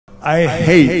I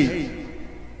hate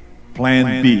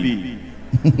plan B.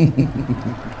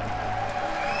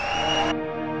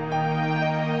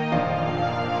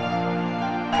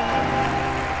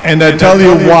 And I tell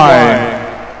you why.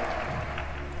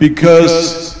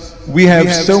 Because we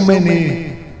have so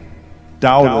many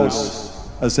doubters,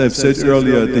 as I've said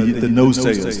earlier, the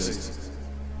no-sayers.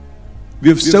 We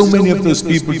have so many of those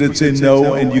people that say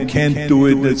no and you can't do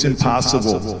it, it's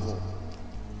impossible.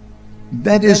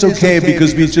 That is okay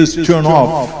because we just turn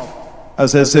off,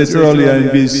 as I said earlier, and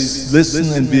we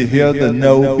listen and we hear the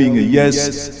no being a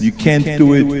yes, you can't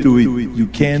do it, you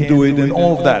can do it, and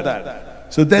all of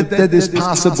that. So that is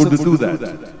possible to do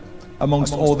that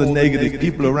amongst all the negative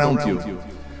people around you.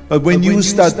 But when you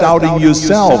start doubting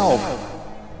yourself,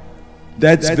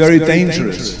 that's very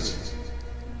dangerous.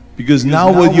 Because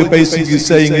now what you're basically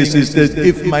saying is that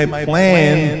if my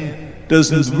plan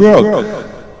doesn't work,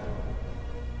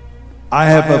 I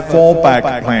have a fallback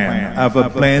plan, I have a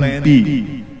plan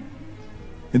B.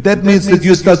 And that means that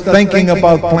you start thinking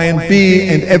about plan B,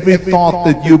 and every thought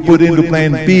that you put into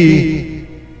plan B,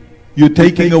 you're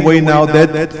taking away now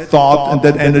that thought and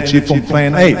that energy from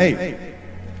plan A.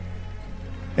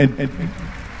 And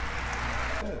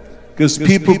because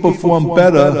people perform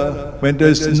better when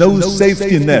there's no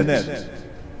safety net.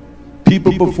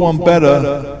 People perform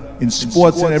better in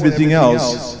sports and everything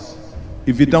else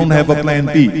if you don't have a plan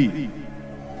B.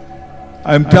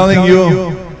 I'm telling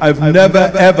you, I've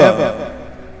never ever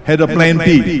had a plan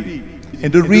B.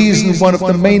 And the reason, one of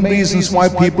the main reasons why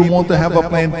people want to have a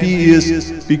plan B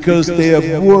is because they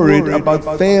are worried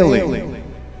about failing.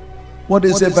 What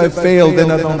is if I fail,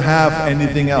 then I don't have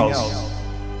anything else?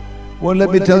 Well,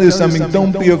 let me tell you something,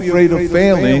 don't be afraid of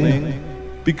failing,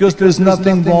 because there's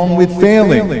nothing wrong with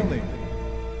failing.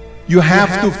 You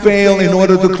have to fail in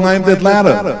order to climb that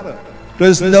ladder.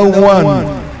 There's no one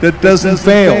that doesn't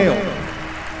fail.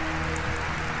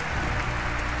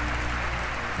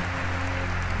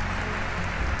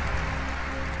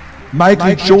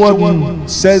 Michael Jordan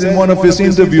said in one of his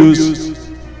interviews,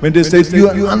 when they said,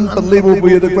 "You're unbelievable,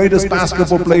 you're the greatest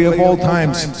basketball player of all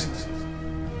times."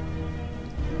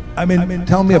 I mean,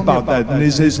 tell me about that. And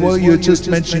he says, well, you just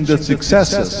mentioned the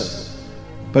successes.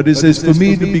 But he says, for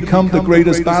me to become the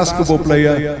greatest basketball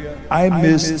player, I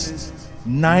missed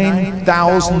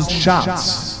 9,000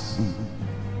 shots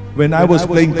when I was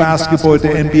playing basketball at the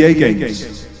NBA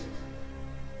games.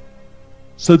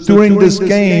 So during these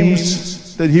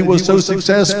games that he was so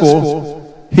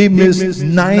successful, he missed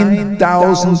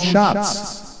 9,000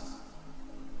 shots.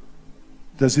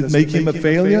 Does it make him a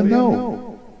failure? No.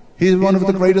 He's one of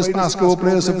the greatest basketball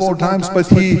players of all times, but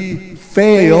he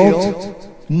failed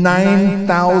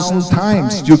 9,000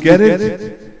 times. You get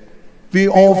it? We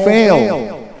all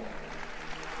fail.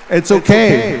 It's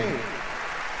okay.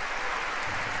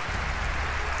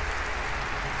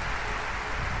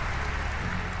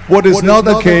 What is not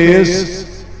okay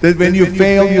is that when you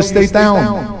fail, you stay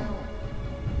down.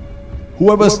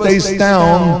 Whoever stays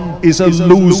down is a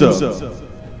loser.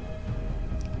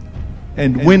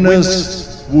 And winners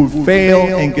will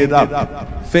fail and get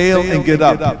up, fail and get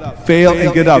up, fail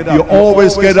and get up. You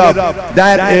always get up.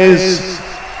 That is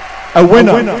a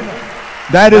winner.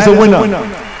 That is a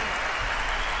winner.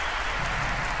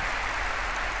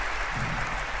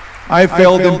 I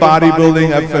failed in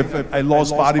bodybuilding. I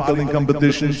lost bodybuilding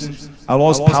competitions. I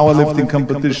lost powerlifting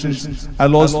competitions. I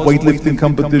lost weightlifting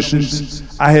competitions.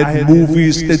 I had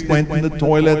movies that went in the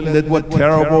toilet that were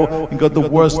terrible and got the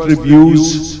worst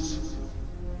reviews.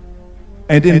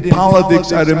 And in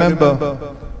politics, I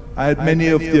remember I had many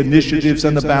of the initiatives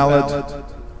on the ballot,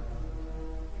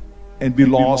 and we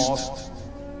lost.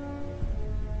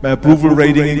 My approval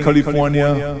rating in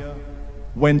California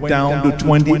went down to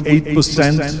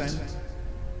 28%,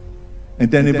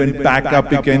 and then it went back up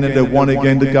again, and they won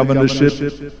again the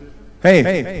governorship.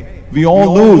 Hey, we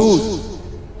all lose.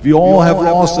 We all have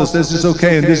losses. This is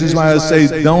okay, and this is why I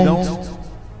say don't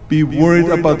be worried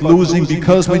about losing,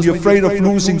 because when you're afraid of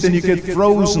losing, then you get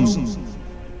frozen.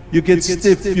 You get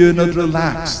stiff, you're not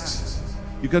relaxed.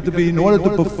 You got to be, in order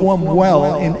to perform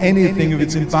well in anything, if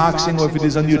it's in boxing or if it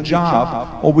is on your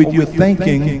job or with your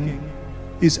thinking,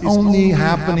 is only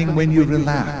happening when you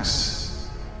relax.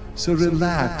 So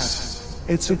relax.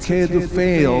 It's okay to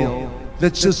fail.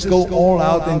 Let's just go all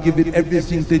out and give it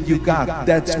everything that you got.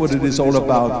 That's what it is all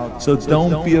about. So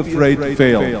don't be afraid to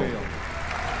fail.